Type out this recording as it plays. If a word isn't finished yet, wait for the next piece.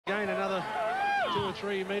gain another 2 or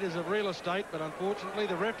 3 metres of real estate, but unfortunately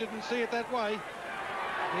the ref didn't see it that way.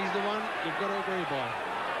 He's the one you've got to agree by.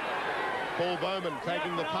 Paul Bowman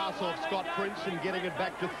taking the pass off Scott Prince and getting it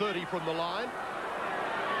back to 30 from the line.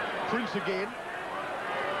 Prince again.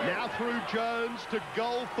 Now through Jones to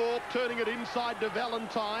Goldthorpe, turning it inside to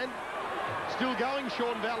Valentine. Still going,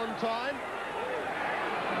 Sean Valentine.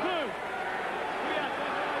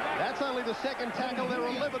 That's only the second tackle. They're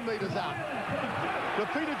 11 metres out. To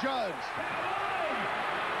Peter Jones.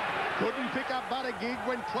 Couldn't pick up Buttigieg,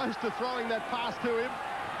 went close to throwing that pass to him.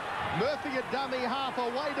 Murphy a dummy half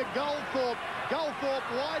away to Goldthorpe. Goldthorpe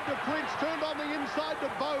wide to Prince, turned on the inside to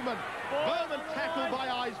Bowman. Bowman tackled by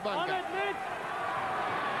Eisbunger.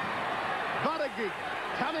 Buttigieg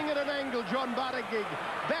coming at an angle, John Buttigieg.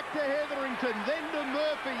 Back to Hetherington, then to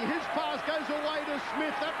Murphy. His pass goes away to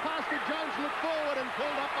Smith. That pass to Jones looked forward and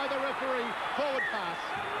pulled up by the referee. Forward pass.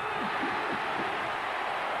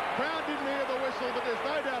 Crowd didn't hear the whistle, but there's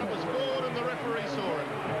no doubt it was forward and the referee saw it.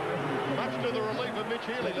 Much to the relief of Mitch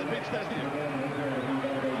Healy, let me tell you.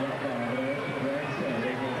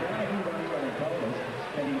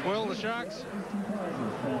 Well, the Sharks,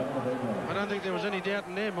 I don't think there was any doubt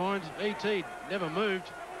in their minds. E.T. never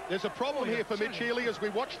moved. There's a problem here for Mitch Healy as we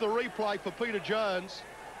watch the replay for Peter Jones.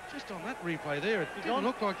 Just on that replay there, it didn't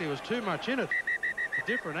look like there was too much in it. A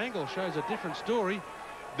different angle shows a different story.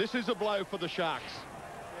 This is a blow for the Sharks.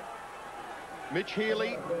 Mitch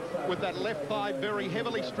Healy with that left thigh very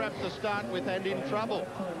heavily strapped to start with and in trouble.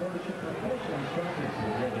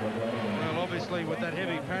 Well, obviously with that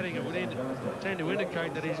heavy padding it would tend to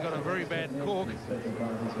indicate that he's got a very bad cork.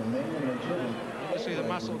 Obviously the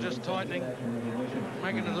muscle just tightening,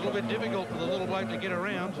 making it a little bit difficult for the little bloke to get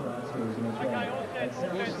around. Of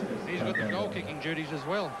course, he's got the goal kicking duties as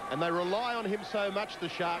well. And they rely on him so much, the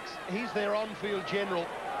Sharks. He's their on-field general.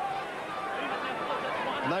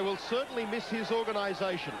 And they will certainly miss his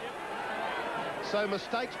organisation. So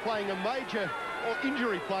mistakes playing a major, or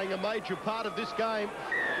injury playing a major part of this game.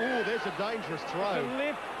 Oh, there's a dangerous throw.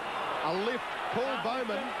 A lift. Paul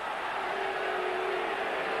Bowman,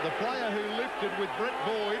 the player who lifted with Brett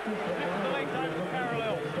Boyd.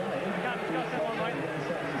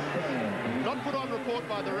 Not put on report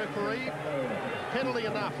by the referee. Penalty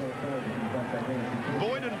enough.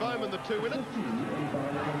 Boyd and Bowman, the two in it.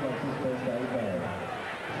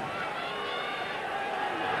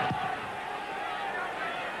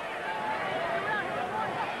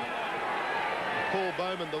 Paul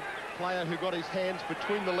Bowman, the player who got his hands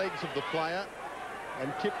between the legs of the player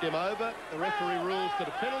and tipped him over. The referee rules that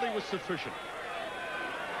a penalty was sufficient.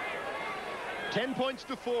 10 points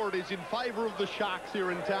to 4 it is in favour of the Sharks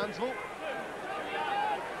here in Townsville.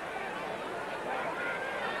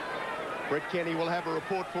 Brett Kenny will have a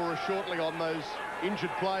report for us shortly on those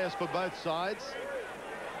injured players for both sides.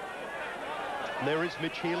 And there is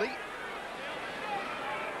Mitch Healy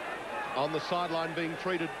on the sideline being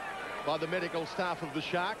treated by the medical staff of the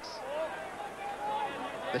Sharks.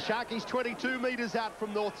 The Sharkies 22 metres out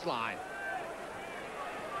from North's line.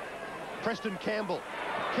 Preston Campbell.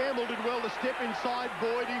 Campbell did well to step inside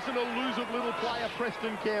Boyd. He's an elusive little player,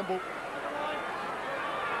 Preston Campbell.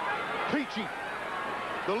 Peachy.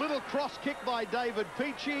 The little cross kick by David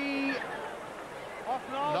Peachy.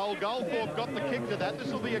 Noel Goldthorpe got the kick to that.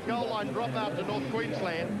 This will be a goal line drop out to North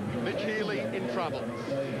Queensland. Mitch Healy in trouble.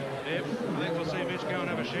 Yep, I think we'll see Mitch go and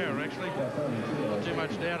have a shower, actually. Not too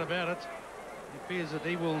much doubt about it. It appears that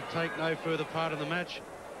he will take no further part in the match.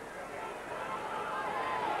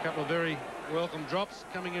 A couple of very welcome drops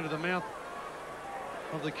coming into the mouth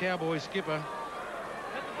of the Cowboys skipper.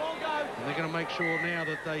 And they're going to make sure now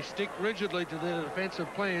that they stick rigidly to their defensive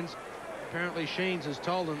plans. Apparently Sheens has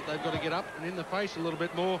told them they've got to get up and in the face a little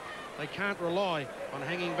bit more. They can't rely on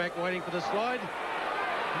hanging back waiting for the slide.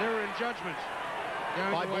 An error in judgment.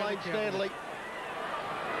 By Blaine Stanley.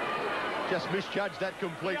 Just misjudged that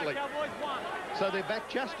completely. So they're back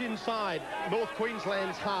just inside North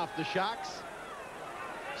Queensland's half, the Sharks.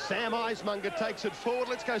 Sam Eismunger takes it forward.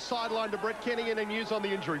 Let's go sideline to Brett Kenny and news on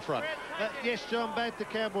the injury front. Yes, John, both the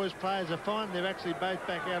Cowboys players are fine. They're actually both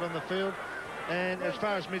back out on the field. And as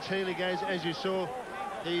far as Mitch Healy goes, as you saw,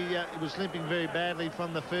 he was limping very badly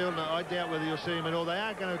from the field. And I doubt whether you'll see him at all. They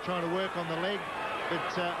are going to try to work on the leg.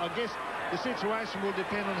 But I guess the situation will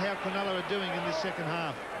depend on how Cronulla are doing in this second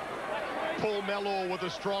half. Paul Mellor with a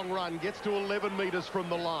strong run. Gets to 11 metres from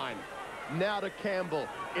the line. Now to Campbell.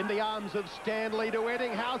 In the arms of Stanley to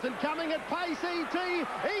Ettingshausen. Coming at pace, E.T.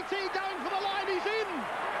 E.T. going for the line. He's in.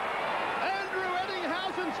 Andrew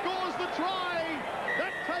Ettingshausen scores the try.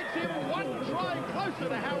 That takes him one try closer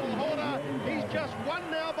to Harold Horner. He's just one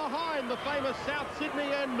now behind the famous South Sydney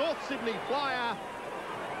and North Sydney flyer.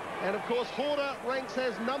 And, of course, Horder ranks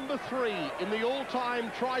as number 3 in the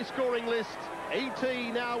all-time try-scoring list.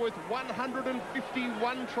 E.T. now with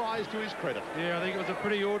 151 tries to his credit. Yeah, I think it was a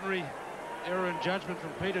pretty ordinary error in judgment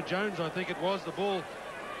from Peter Jones, I think it was. The ball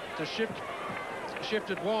to shift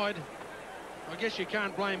it wide. I guess you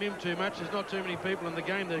can't blame him too much. There's not too many people in the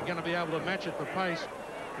game that are going to be able to match it for pace.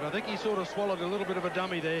 But I think he sort of swallowed a little bit of a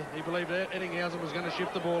dummy there. He believed Ettingshausen was going to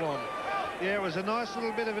shift the ball on. Yeah, it was a nice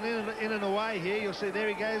little bit of an in and away here. You'll see there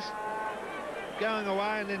he goes, going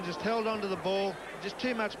away, and then just held onto the ball. Just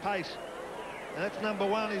too much pace. And that's number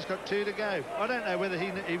 1. He's got 2 to go. I don't know whether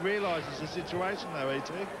he realises the situation, though,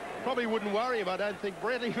 E.T. Probably wouldn't worry him, I don't think,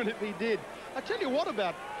 Brett, even if he did. I tell you what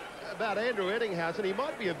about Andrew Ettingshausen. He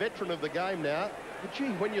might be a veteran of the game now. But,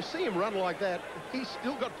 gee, when you see him run like that, he's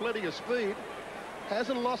still got plenty of speed.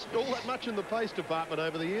 Hasn't lost all that much in the pace department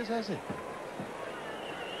over the years, has he?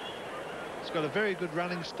 He's got a very good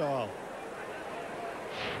running style.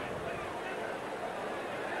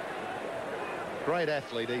 Great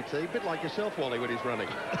athlete, E.T. A bit like yourself, Wally, when he's running.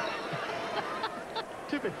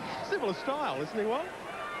 Similar style, isn't he, Wally?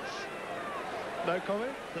 No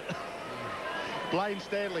comment? Blaine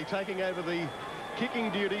Stanley taking over the kicking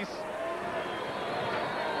duties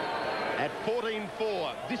at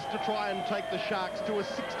 14-4. This to try and take the Sharks to a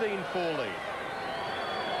 16-4 lead.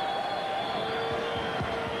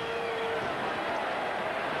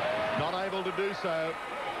 Not able to do so.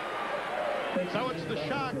 So it's the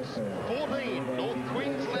Sharks 14, North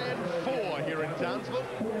Queensland 4 here in Townsville.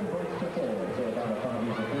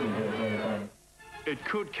 It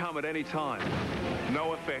could come at any time.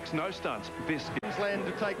 No effects, no stunts. This Queensland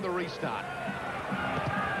to take the restart.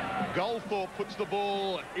 Goldthorpe puts the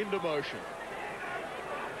ball into motion.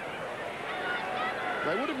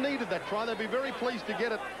 They would have needed that try. They'd be very pleased to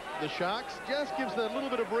get it. The Sharks just gives them a little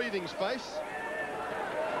bit of breathing space.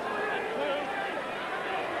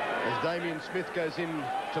 As Damien Smith goes in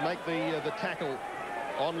to make the tackle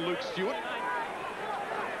on Luke Stewart.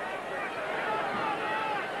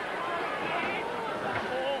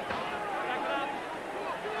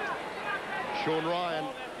 Sean Ryan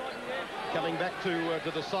coming back to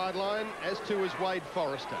the sideline, as too is Wade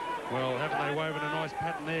Forrester. Well, haven't they woven a nice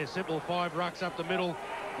pattern there? Simple 5 rucks up the middle.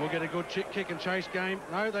 We'll get a good kick and chase game.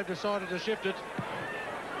 No, they've decided to shift it.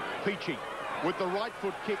 Peachy with the right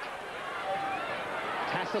foot kick.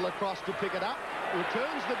 Tassel across to pick it up.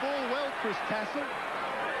 Returns the ball well, Chris Tassel.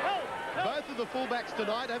 Both of the fullbacks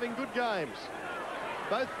tonight having good games.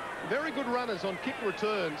 Both very good runners on kick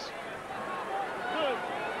returns.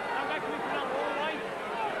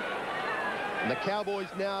 And the Cowboys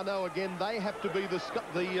now know again they have to be the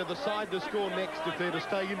side to score next if they're to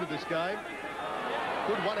stay into this game.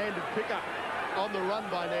 Good one-handed pickup on the run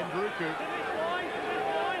by Nandruku.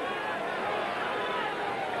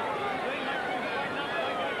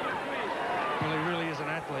 Well, he really is an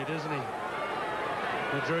athlete, isn't he?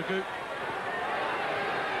 Nandruku.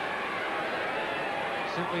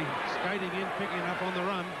 Simply skating in, picking up on the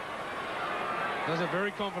run. Does it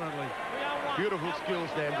very confidently. Beautiful skills,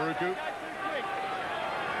 Nandruku.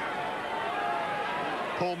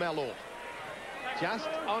 Paul Mellor, just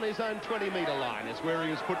on his own 20-metre line is where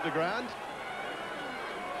he was put to ground.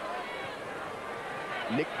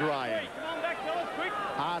 Nick Graham.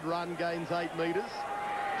 Hard run, gains 8 metres.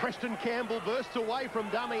 Preston Campbell bursts away from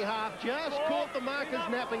dummy half. Just caught the markers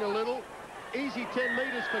napping a little. Easy 10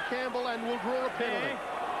 metres for Campbell and will draw a penalty.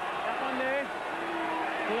 Up on there.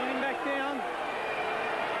 Pulling him back down.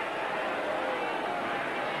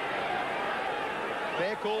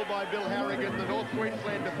 Fair call by Bill Harrigan, the North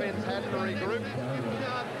Queensland Defence Hattery group.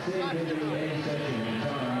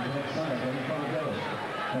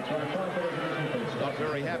 Not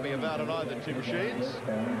very happy about it either, Tim Sheens.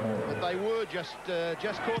 But they were just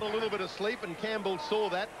caught a little bit of sleep, and Campbell saw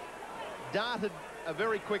that. Darted a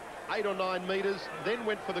very quick 8 or 9 metres, then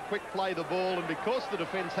went for the quick play the ball, and because the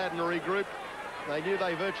Defence hadn't regrouped, they knew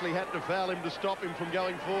they virtually had to foul him to stop him from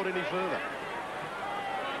going forward any further.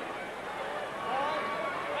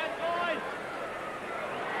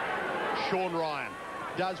 Sean Ryan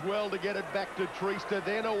does well to get it back to Treaster,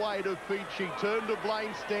 then away to Peachy, turn to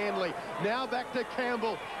Blaine Stanley, now back to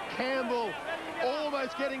Campbell. Campbell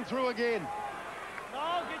almost getting through again.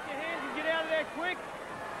 No, get your hands and get out of there quick.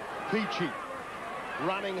 Peachy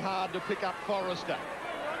running hard to pick up Forrester.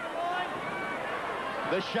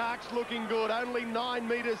 The Sharks looking good, only 9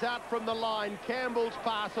 metres out from the line. Campbell's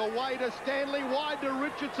pass away to Stanley, wide to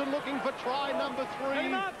Richardson, looking for try number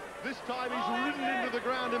 3. This time he's ridden into the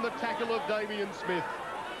ground in the tackle of Damien Smith.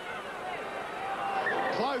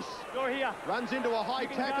 Close. You're here. Runs into a high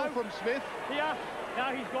tackle from Smith. Here.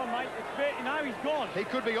 No, he's gone, mate. It's fair. No, he's gone. He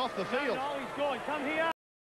could be off the field. No, he's gone. Come here.